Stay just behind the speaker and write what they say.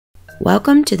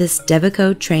Welcome to this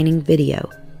Devico training video.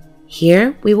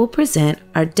 Here we will present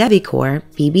our DeviCore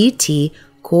BBT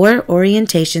core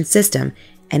orientation system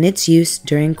and its use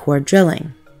during core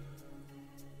drilling.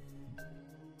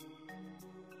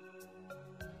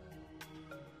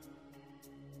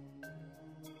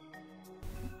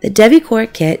 The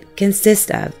DeviCore kit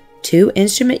consists of 2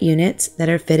 instrument units that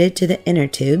are fitted to the inner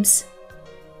tubes,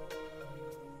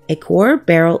 a core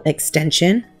barrel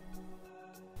extension,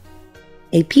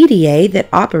 a PDA that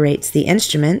operates the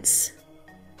instruments,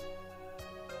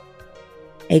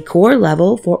 a core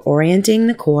level for orienting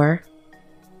the core,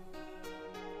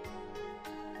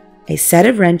 a set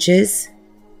of wrenches,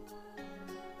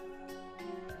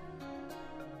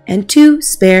 and 2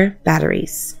 spare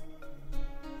batteries.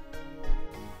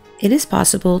 It is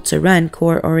possible to run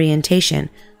core orientation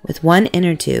with 1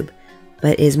 inner tube,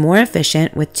 but is more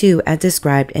efficient with 2 as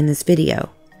described in this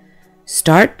video.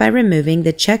 Start by removing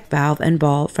the check valve and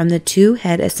ball from the 2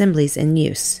 head assemblies in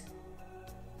use.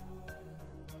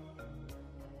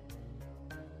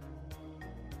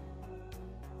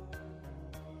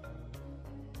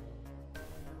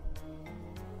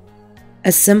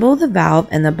 Assemble the valve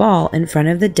and the ball in front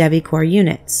of the DeviCore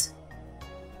units.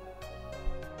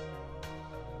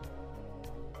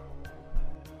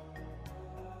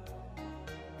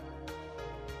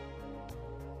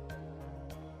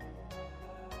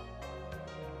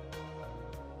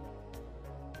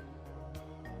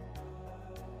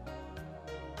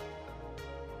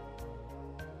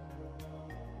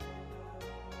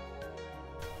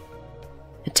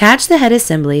 Attach the head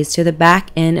assemblies to the back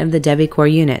end of the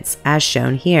DeviCore units as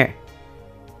shown here.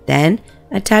 Then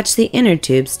attach the inner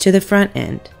tubes to the front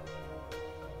end.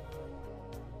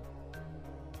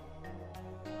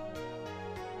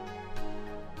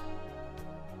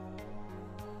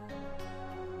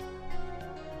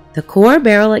 The core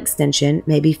barrel extension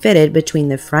may be fitted between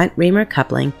the front reamer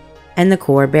coupling and the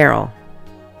core barrel.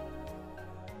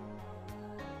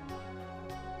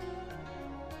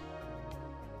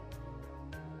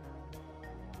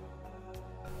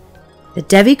 The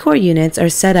DeviCore units are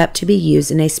set up to be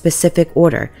used in a specific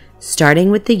order, starting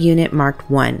with the unit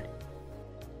marked 1.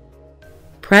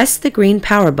 Press the green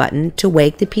power button to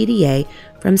wake the PDA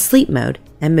from sleep mode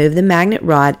and move the magnet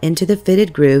rod into the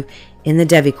fitted groove in the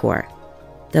DeviCore.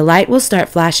 The light will start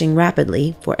flashing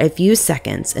rapidly for a few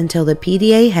seconds until the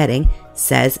PDA heading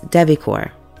says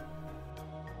DeviCore.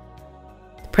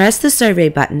 Press the survey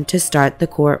button to start the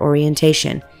core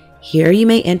orientation. Here you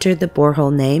may enter the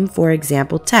borehole name, for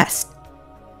example test,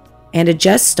 and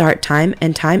adjust start time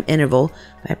and time interval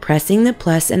by pressing the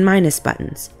plus and minus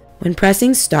buttons. When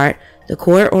pressing start, the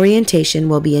core orientation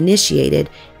will be initiated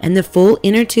and the full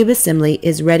inner tube assembly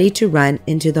is ready to run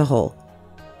into the hole.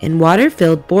 In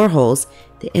water-filled boreholes,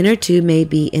 the inner tube may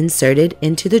be inserted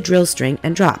into the drill string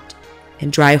and dropped. In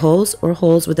dry holes or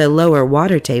holes with a lower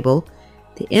water table,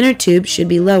 the inner tube should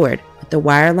be lowered with the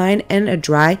wire line and a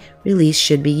dry release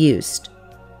should be used.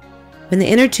 When the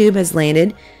inner tube has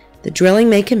landed, the drilling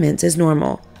may commence as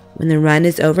normal. When the run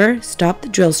is over, stop the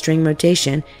drill string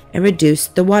rotation and reduce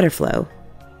the water flow.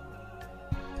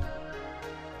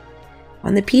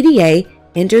 On the PDA,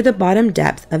 enter the bottom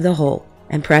depth of the hole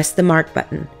and press the mark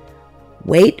button.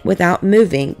 Wait without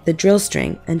moving the drill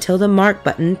string until the mark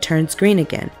button turns green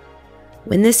again.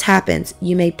 When this happens,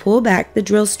 you may pull back the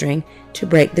drill string to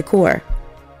break the core.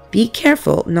 Be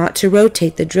careful not to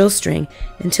rotate the drill string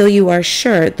until you are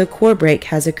sure the core break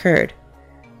has occurred.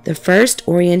 The first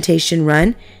orientation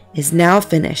run is now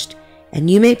finished, and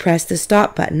you may press the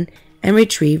stop button and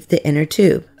retrieve the inner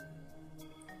tube.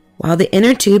 While the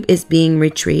inner tube is being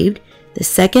retrieved, the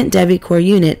second DeviCore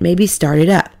unit may be started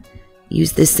up.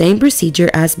 Use the same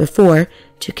procedure as before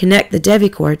to connect the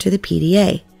DeviCore to the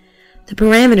PDA. The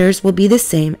parameters will be the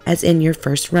same as in your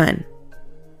first run.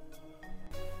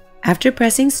 After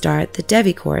pressing start, the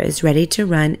DeviCore is ready to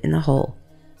run in the hole.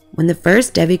 When the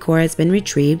first DeviCore has been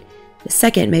retrieved, the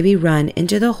second may be run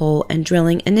into the hole and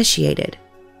drilling initiated.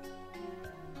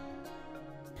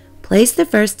 Place the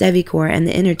first DeviCore and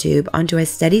the inner tube onto a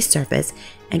steady surface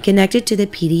and connect it to the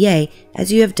PDA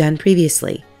as you have done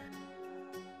previously.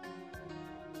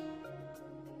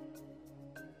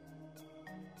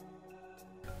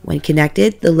 When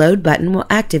connected, the load button will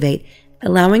activate,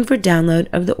 allowing for download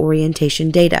of the orientation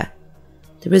data.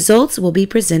 The results will be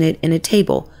presented in a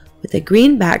table with a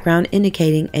green background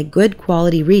indicating a good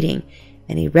quality reading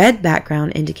and a red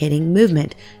background indicating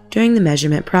movement during the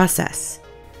measurement process.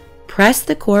 Press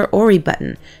the Core Ori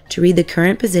button to read the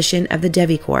current position of the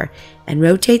DeviCore and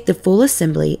rotate the full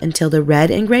assembly until the red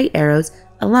and gray arrows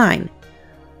align.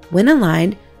 When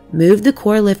aligned, move the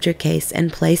core lifter case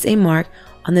and place a mark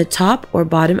on the top or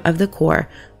bottom of the core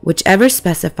whichever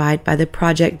specified by the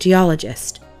project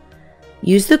geologist.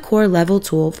 Use the core level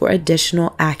tool for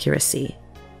additional accuracy.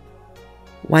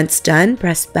 Once done,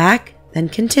 press back, then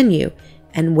continue,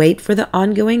 and wait for the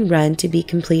ongoing run to be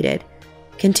completed.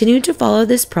 Continue to follow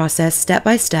this process step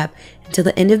by step until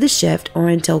the end of the shift or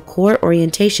until core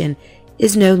orientation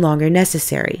is no longer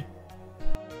necessary.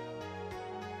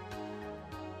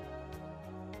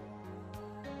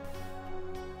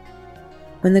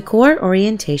 When the core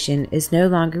orientation is no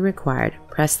longer required,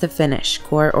 press the Finish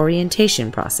Core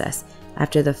Orientation process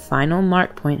after the final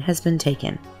mark point has been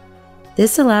taken.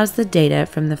 This allows the data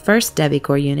from the first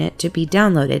DeviCore unit to be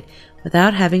downloaded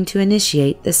without having to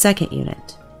initiate the second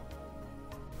unit.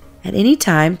 At any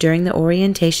time during the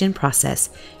orientation process,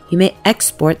 you may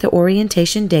export the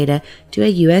orientation data to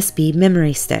a USB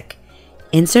memory stick.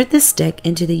 Insert the stick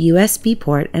into the USB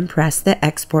port and press the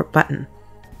Export button.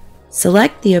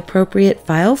 Select the appropriate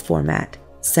file format,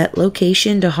 set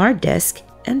location to hard disk,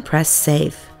 and press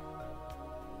Save.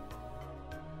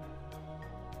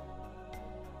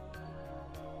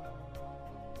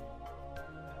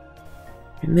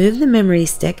 Remove the memory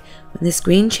stick when the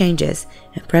screen changes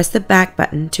and press the back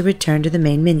button to return to the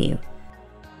main menu.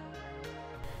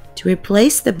 To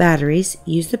replace the batteries,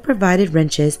 use the provided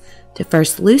wrenches to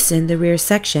first loosen the rear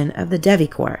section of the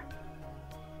DeviCore.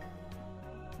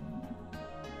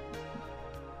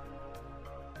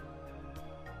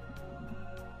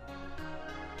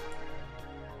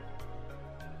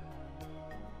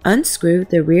 Unscrew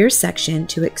the rear section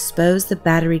to expose the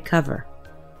battery cover.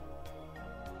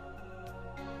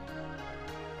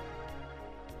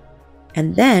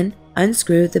 And then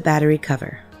unscrew the battery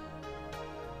cover.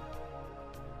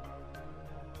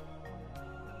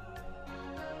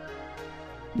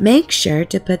 Make sure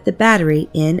to put the battery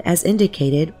in as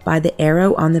indicated by the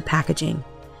arrow on the packaging.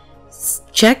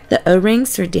 Check the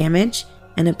O-rings for damage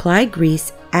and apply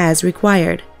grease as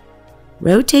required.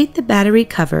 Rotate the battery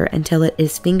cover until it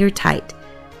is finger tight.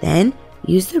 Then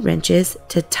use the wrenches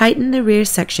to tighten the rear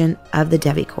section of the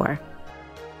DeviCore.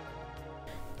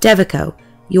 Devico,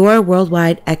 your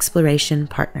worldwide exploration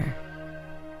partner.